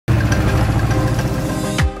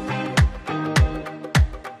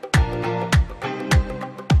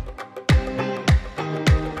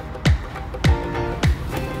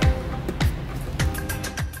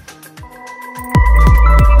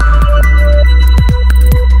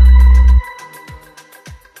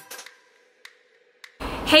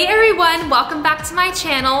welcome back to my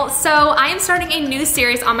channel. So I am starting a new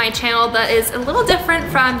series on my channel that is a little different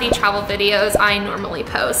from the travel videos I normally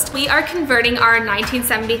post. We are converting our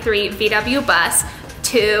 1973 VW bus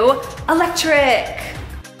to electric.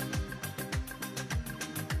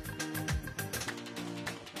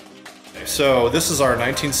 So this is our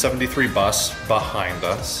 1973 bus behind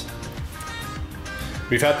us.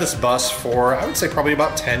 We've had this bus for, I would say, probably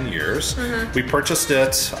about 10 years. We purchased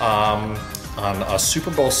it on a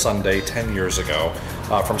Super Bowl Sunday 10 years ago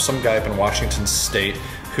from some guy up in Washington State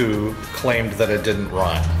who claimed that it didn't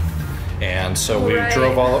run. And so we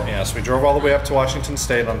drove all the way up to Washington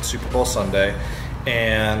State on Super Bowl Sunday,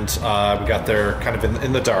 and we got there kind of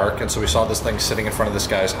in the dark, and so we saw this thing sitting in front of this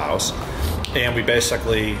guy's house. And we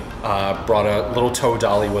basically brought a little tow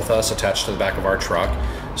dolly with us attached to the back of our truck.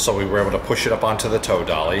 So we were able to push it up onto the tow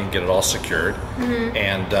dolly and get it all secured,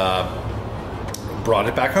 and brought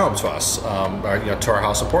it back home to us, to our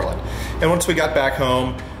house in Portland. And once we got back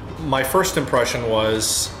home, my first impression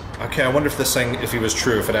was, okay, I wonder if this thing, if it was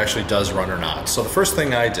true, if it actually does run or not. So the first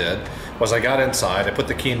thing I did was I got inside, I put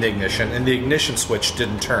the key in the ignition, and the ignition switch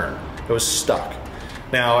didn't turn. It was stuck.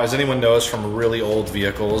 Now, as anyone knows from really old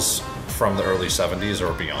vehicles from the early 70s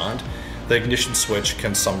or beyond, the ignition switch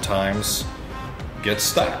can sometimes get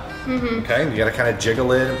stuck. Okay, you got to kind of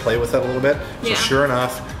jiggle it and play with it a little bit. So sure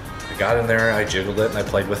enough, I got in there, I jiggled it, and I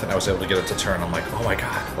played with it, and I was able to get it to turn. I'm like, oh my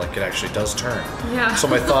god, like it actually does turn. Yeah. So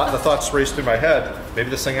the thoughts raced through my head. Maybe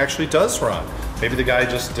this thing actually does run. Maybe the guy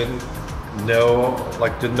just didn't know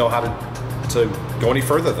how to go any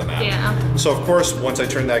further than that. Yeah. So of course, once I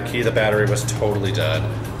turned that key, the battery was totally dead.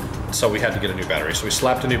 So we had to get a new battery. So we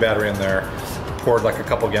slapped a new battery in there, poured like a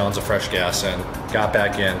couple gallons of fresh gas in, got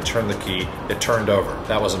back in, turned the key, it turned over.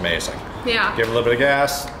 That was amazing. Yeah. Gave it a little bit of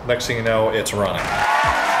gas, next thing you know, it's running.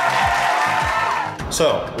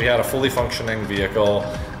 So we had a fully functioning vehicle,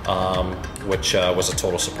 which was a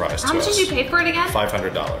total surprise to us. How much did you pay for it again?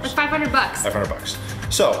 $500. Like 500 bucks. 500 bucks.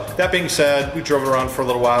 So that being said, we drove it around for a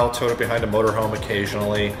little while, towed it behind a motorhome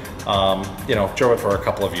occasionally. Drove it for a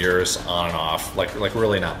couple of years on and off, like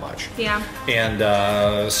really not much. Yeah.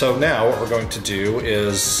 And so now what we're going to do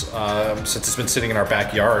is, since it's been sitting in our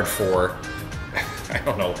backyard for, I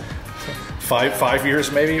don't know, five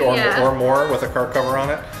years maybe, or more with a car cover on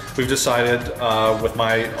it, we've decided with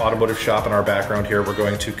my automotive shop in our background here, we're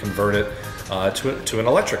going to convert it to an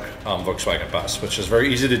electric Volkswagen bus, which is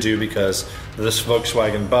very easy to do because this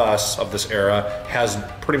Volkswagen bus of this era has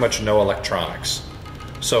pretty much no electronics.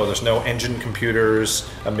 So there's no engine computers,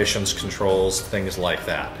 emissions controls, things like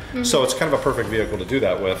that. So it's kind of a perfect vehicle to do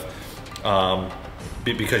that with,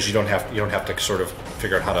 because you don't have to sort of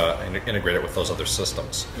figure out how to integrate it with those other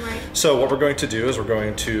systems. Right. So what we're going to do is we're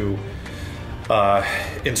going to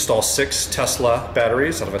install 6 Tesla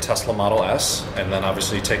batteries out of a Tesla Model S, and then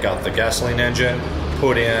obviously take out the gasoline engine,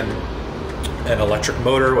 put in an electric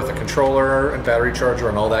motor with a controller and battery charger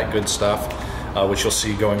and all that good stuff, which you'll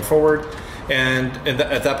see going forward. And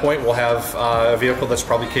at that point, we'll have a vehicle that's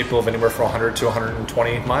probably capable of anywhere from 100 to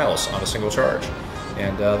 120 miles on a single charge.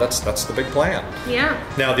 And that's the big plan. Yeah.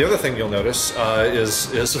 Now, the other thing you'll notice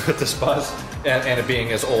is with this bus, and it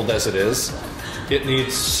being as old as it is, it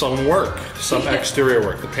needs some work, some exterior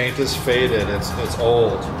work. The paint is faded, it's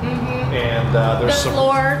old. And there's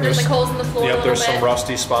like holes in the floor. Yep, there's some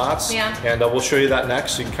rusty spots. Yeah. And we'll show you that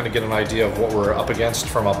next, so you can kind of get an idea of what we're up against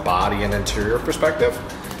from a body and interior perspective.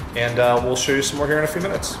 And we'll show you some more here in a few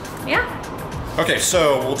minutes. Yeah. Okay,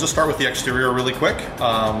 so we'll just start with the exterior really quick,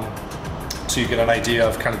 so you get an idea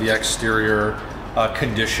of kind of the exterior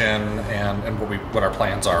condition and what our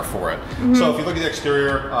plans are for it. So if you look at the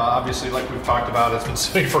exterior, obviously, like we've talked about, it's been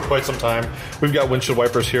sitting for quite some time. We've got windshield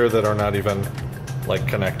wipers here that are not even like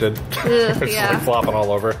connected. It's like flopping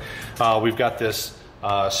all over. We've got this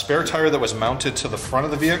spare tire that was mounted to the front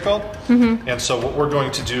of the vehicle, and so what we're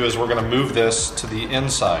going to do is we're going to move this to the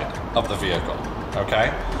inside of the vehicle.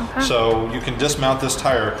 Okay? So you can dismount this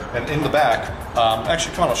tire, and in the back,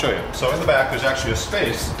 actually, come on, I'll show you. So in the back, there's actually a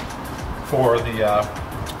space for the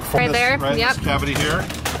this cavity here.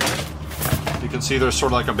 You can see there's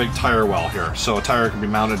sort of like a big tire well here. So a tire can be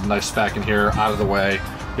mounted nice back in here, out of the way.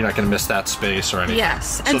 You're not going to miss that space or anything.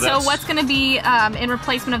 Yes. And so what's going to be in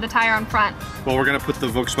replacement of the tire on front? Well, we're going to put the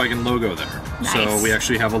Volkswagen logo there. Nice. So we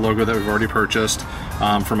actually have a logo that we've already purchased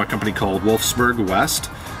from a company called Wolfsburg West.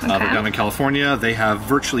 They're down in California. They have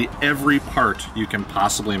virtually every part you can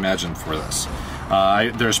possibly imagine for this.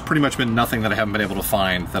 There's pretty much been nothing that I haven't been able to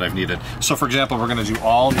find that I've needed. So for example, we're going to do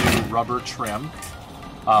all new rubber trim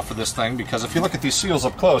for this thing, because if you look at these seals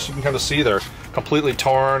up close, you can kind of see they're completely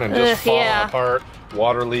torn and just falling apart.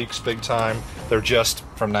 water leaks big time. They're just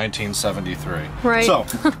from 1973. Right. So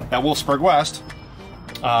at Wolfsburg West,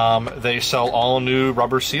 they sell all new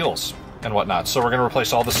rubber seals and whatnot. So we're going to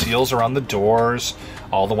replace all the seals around the doors,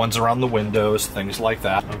 all the ones around the windows, things like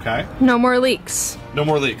that. Okay. No more leaks. No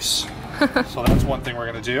more leaks. So that's one thing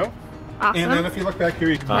we're going to do. Awesome. And then if you look back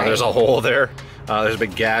here, you can, there's a hole there. There's a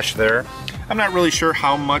big gash there. I'm not really sure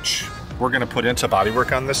how much we're going to put into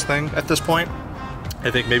bodywork on this thing at this point.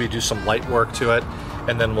 I think maybe do some light work to it,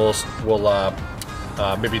 and then we'll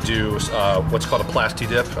maybe do what's called a plasti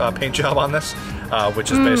dip paint job on this,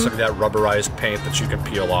 which is basically that rubberized paint that you can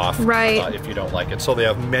peel off if you don't like it. So they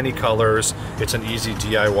have many colors. It's an easy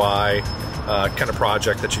DIY kind of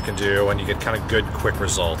project that you can do, and you get kind of good, quick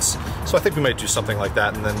results. So I think we might do something like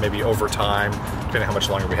that, and then maybe over time, depending on how much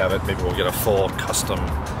longer we have it, maybe we'll get a full custom,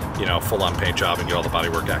 you know, full-on paint job and get all the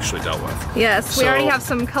bodywork actually dealt with. Yes, we already have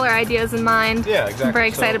some color ideas in mind. Yeah, exactly. I'm very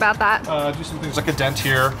excited about that. Do some things like a dent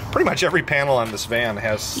here. Pretty much every panel on this van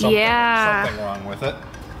has something wrong with it.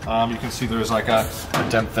 You can see there's like a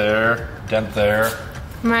dent there,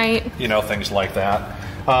 right? You know, things like that.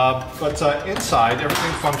 But inside,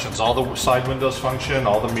 everything functions. All the side windows function,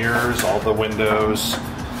 all the mirrors, all the windows,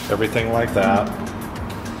 everything like that.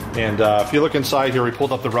 And if you look inside here, we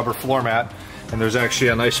pulled up the rubber floor mat, and there's actually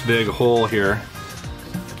a nice big hole here.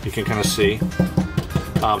 You can kind of see.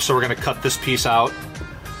 So we're going to cut this piece out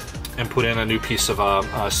and put in a new piece of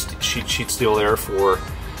sheet steel there for,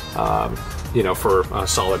 you know, for a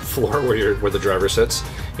solid floor where the driver sits.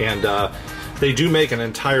 And they do make an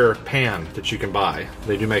entire pan that you can buy.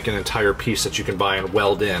 They do make an entire piece that you can buy and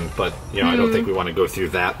weld in, but you know, I don't think we want to go through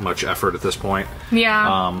that much effort at this point.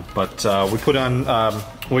 Yeah. But we put on,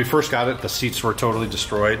 when we first got it, the seats were totally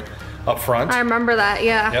destroyed up front. I remember that,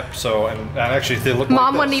 yeah. Yep, so, and actually they look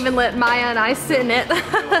Mom like wouldn't even let Maya and I sit in it. They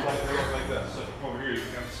look like this. So over here you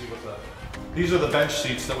can kind of see what these are the bench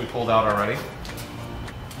seats that we pulled out already.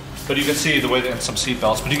 But you can see the way, and some seat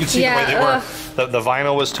belts, but you can see the way they were. The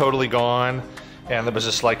vinyl was totally gone, and there was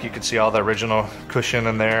just like, you could see all the original cushion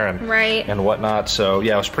in there and whatnot. So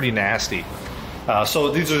yeah, it was pretty nasty.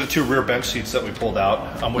 So these are the two rear bench seats that we pulled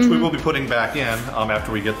out, which we will be putting back in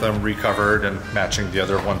after we get them recovered and matching the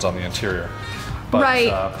other ones on the interior. But,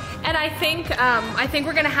 and I think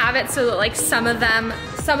we're gonna have it so that like some of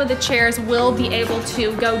the chairs will be able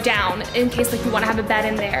to go down in case like you want to have a bed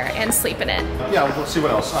in there and sleep in it. Yeah, let's see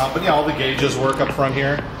what else. But yeah, all the gauges work up front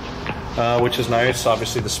here, which is nice.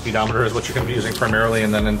 Obviously, the speedometer is what you're going to be using primarily,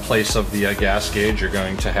 and then in place of the gas gauge, you're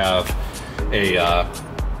going to have a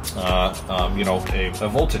you know, a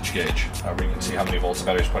voltage gauge where you can see how many volts the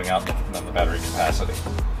battery's putting out, and then the battery capacity.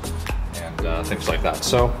 Things like that.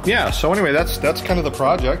 So yeah, so anyway, that's kind of the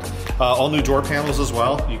project. All new door panels as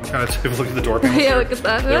well. You can kind of take a look at the door panels. Yeah, look at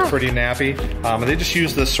that. They're pretty nappy. And they just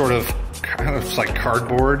use this sort of kind of like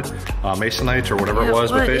cardboard, masonite or whatever it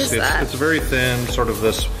was, but basically it's very thin, sort of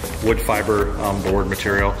this wood fiber board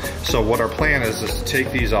material. So what our plan is to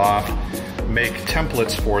take these off, make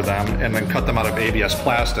templates for them, and then cut them out of ABS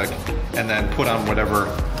plastic, and then put on whatever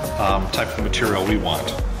type of material we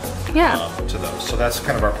want. To those. So that's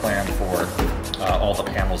kind of our plan for all the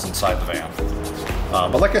panels inside the van.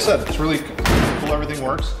 But like I said, it's really cool, everything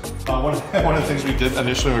works. One of the things we did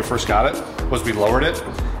initially when we first got it was we lowered it,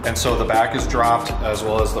 and so the back is dropped as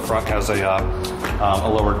well as the front has a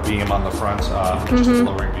lowered beam on the front, just a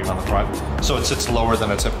lowering beam on the front. So it sits lower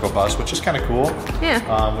than a typical bus, which is kind of cool. Yeah.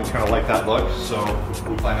 We kind of like that look, so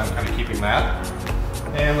we plan on kind of keeping that.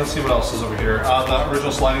 And let's see what else is over here. The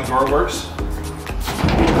original sliding door works.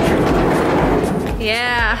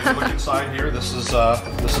 Yeah. If you look inside here, this is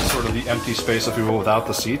sort of the empty space, if you will, without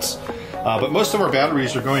the seats. But most of our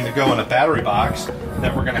batteries are going to go in a battery box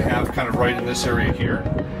that we're going to have kind of right in this area here.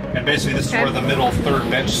 And basically this is where the middle third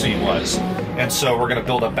bench seat was. And so we're going to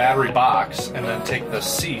build a battery box and then take the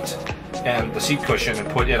seat and the seat cushion and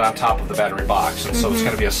put it on top of the battery box. And so it's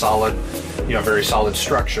going to be a solid, you know, very solid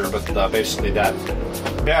structure, but basically that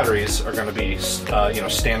batteries are going to be, you know,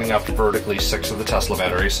 standing up vertically, 6 of the Tesla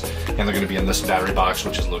batteries, and they're going to be in this battery box,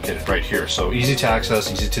 which is located right here. So easy to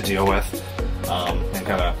access, easy to deal with, and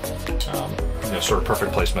kind of, you know, sort of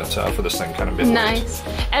perfect placement for this thing, kind of mid-weight. Nice.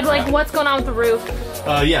 And like, what's going on with the roof?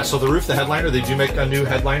 Yeah, so the roof, the headliner, they do make a new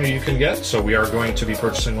headliner you can get, so we are going to be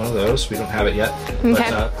purchasing one of those. We don't have it yet,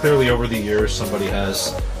 but clearly over the years somebody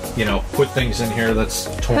has, you know, put things in here that's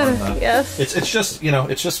torn. Yes. It's just, you know,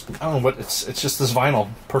 it's just, I don't know what, it's just this vinyl,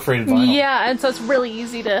 perforated vinyl. Yeah, and so it's really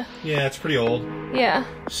easy to... Yeah, it's pretty old. Yeah.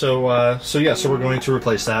 So, yeah, so we're going to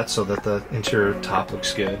replace that so that the interior top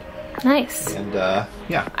looks good. Nice. And,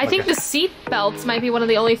 yeah. I think the seat belts might be one of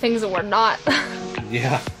the only things that we're not...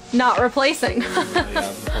 Yeah. Not replacing. Yeah,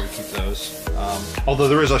 we'll probably keep those. those. Although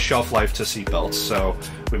there is a shelf life to seatbelts, so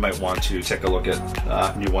we might want to take a look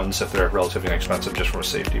at new ones if they're relatively inexpensive, just from a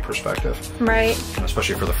safety perspective. Right. And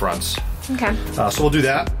especially for the fronts. Okay. So we'll do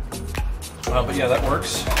that. But yeah, that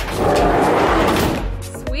works.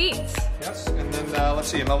 Sweet. Yes, and then let's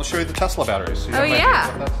see, and I'll show you the Tesla batteries. So oh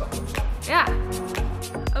yeah. What that stuff looks like. Yeah.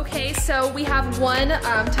 Okay, so we have one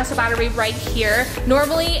Tesla battery right here.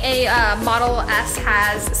 Normally a Model S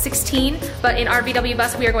has 16, but in our VW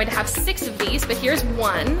bus we are going to have 6 of these, but here's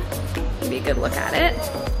one. Give me a good look at it.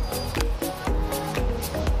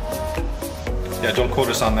 Yeah, don't quote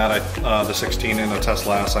us on that. The 16 in a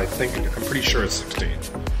Tesla S, I'm pretty sure it's 16.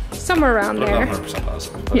 Somewhere around but there. I'm not 100%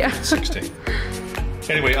 positive, but yeah. it's 16.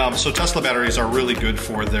 Anyway, so Tesla batteries are really good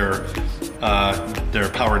for their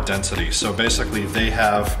power density. So basically they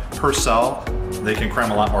have, per cell, they can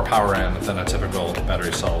cram a lot more power in than a typical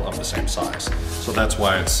battery cell of the same size. So that's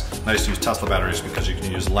why it's nice to use Tesla batteries, because you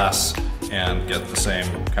can use less and get the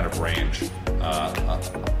same kind of range.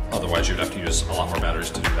 Otherwise you'd have to use a lot more batteries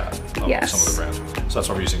to do that. Yes. Some of the brands. So that's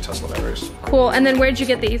why we're using Tesla batteries. Cool, and then where'd you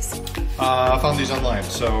get these? I found these online.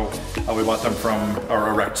 So we bought them from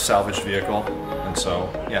our wrecked salvage vehicle. And so,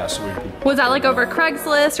 yeah, so we... Was that like over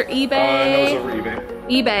Craigslist or eBay? No, it was over eBay.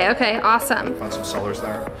 eBay, okay, awesome. Found some sellers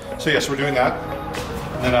there. So yes, we're doing that.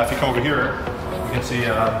 And then if you come over here, you can see,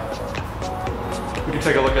 we can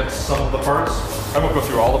take a look at some of the parts. I won't go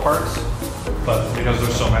through all the parts, but because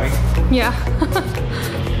there's so many. Yeah.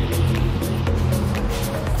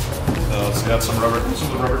 So let's get some of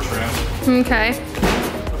the rubber trim. Okay.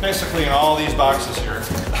 But basically in all these boxes here,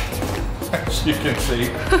 as you can see,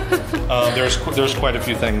 there's quite a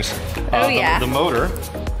few things. Oh yeah. The motor,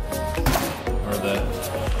 or the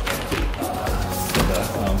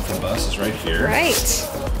bus is right here. Right. So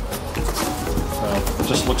it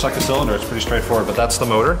just looks like a cylinder. It's pretty straightforward, but that's the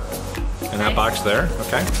motor in that box there.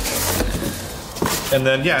 Okay. And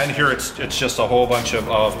then yeah, in here it's just a whole bunch of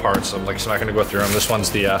parts. I'm not going to go through them. This one's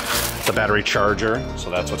the battery charger, so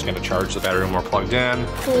that's what's going to charge the battery when we're plugged in.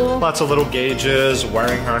 Cool. Lots of little gauges,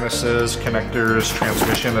 wiring harnesses, connectors,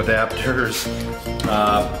 transmission adapters.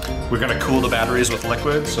 We're going to cool the batteries with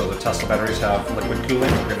liquid, so the Tesla batteries have liquid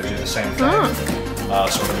cooling. We're going to do the same thing. Oh.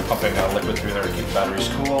 So we're going to be pumping liquid through there to keep the batteries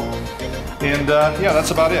cool. And yeah,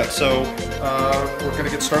 that's about it. So we're going to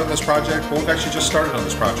get started on this project. Well, we've actually just started on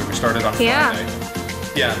this project. We started on Friday.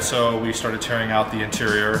 Yeah, and so we started tearing out the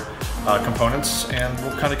interior components, and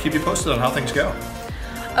we'll kind of keep you posted on how things go.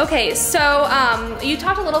 Okay, so you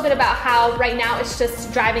talked a little bit about how right now it's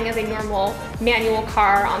just driving as a normal manual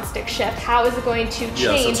car on stick shift. How is it going to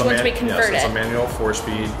change once we convert it? Yes, it's a manual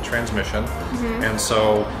 4-speed transmission, and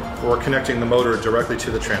so we're connecting the motor directly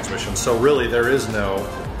to the transmission. So really, there is no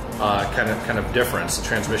kind of difference. The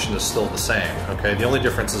transmission is still the same. Okay, the only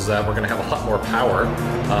difference is that we're going to have a lot more power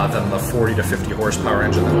than the 40 to 50 horsepower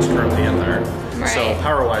engine that is currently in there. Right. So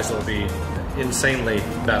power-wise, it'll be insanely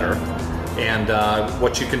better. And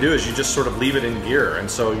what you can do is you just sort of leave it in gear, and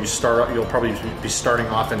so you'll probably be starting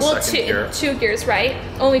off in second gear. Two gears, right?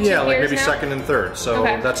 Only two gears Yeah, like maybe now? second and third. So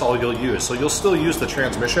that's all you'll use. So you'll still use the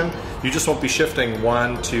transmission. You just won't be shifting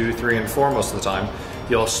 1, 2, 3, and 4 most of the time.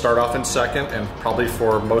 You'll start off in second, and probably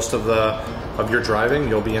for most of your driving,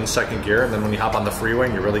 you'll be in second gear. And then when you hop on the freeway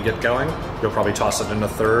and you really get going, you'll probably toss it into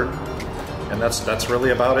third. And that's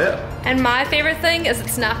really about it. And my favorite thing is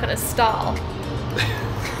it's not going to stall.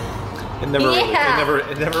 It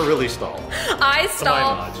never really stalled. I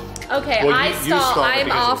stall. Okay, well, I stall.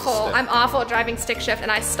 I'm awful. I'm awful at driving stick shift,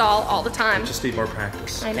 and I stall all the time. You just need more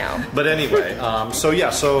practice. I know. But anyway, so yeah,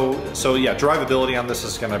 drivability on this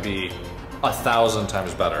is going to be 1,000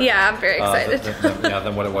 times better. Yeah, I'm very excited.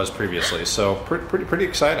 Than what it was previously. So pretty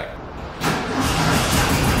exciting.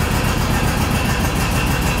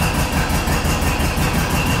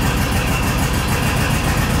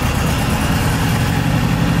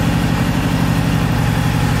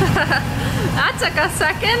 That took a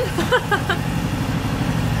second.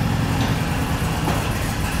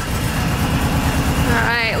 All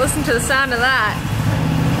right, listen to the sound of that.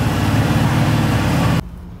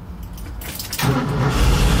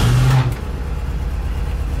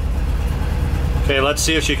 Okay, let's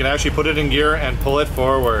see if she can actually put it in gear and pull it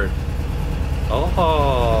forward.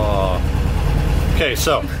 Oh. Okay,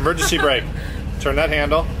 so emergency brake. Turn that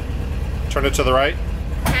handle. Turn it to the right.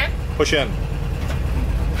 Okay. Push in.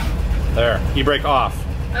 There. E-brake off.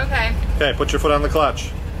 Okay. Okay, put your foot on the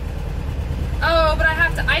clutch. Oh, but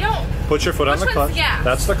I don't. Put your foot on the clutch. The gas?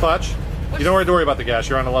 That's the clutch. You don't have to worry about the gas.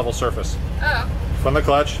 You're on a level surface. Oh. Foot on the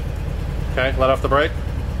clutch. Okay, let off the brake.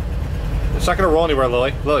 It's not going to roll anywhere,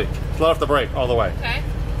 Lily. Lily, let off the brake all the way. Okay.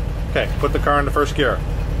 Okay, put the car into first gear.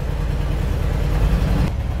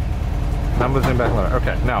 I'm with the back lever.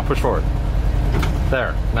 Okay, now push forward.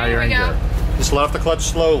 There. Now you're in gear. Just let off the clutch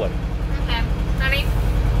slowly. Okay. Ready?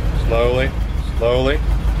 Slowly. Slowly.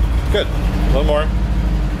 Good. A little more.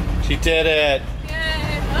 She did it.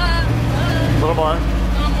 Yay. A little more. A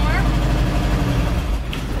little more.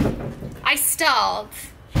 I stalled.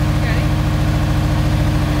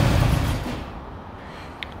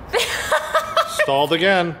 Stalled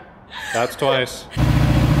again. That's twice.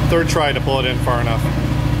 Third try to pull it in far enough.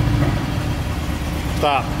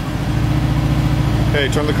 Stop. Okay,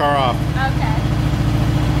 turn the car off. Okay.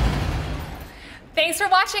 Thanks for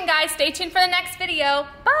watching, guys. Stay tuned for the next video.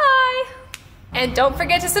 Bye. And don't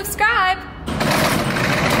forget to subscribe.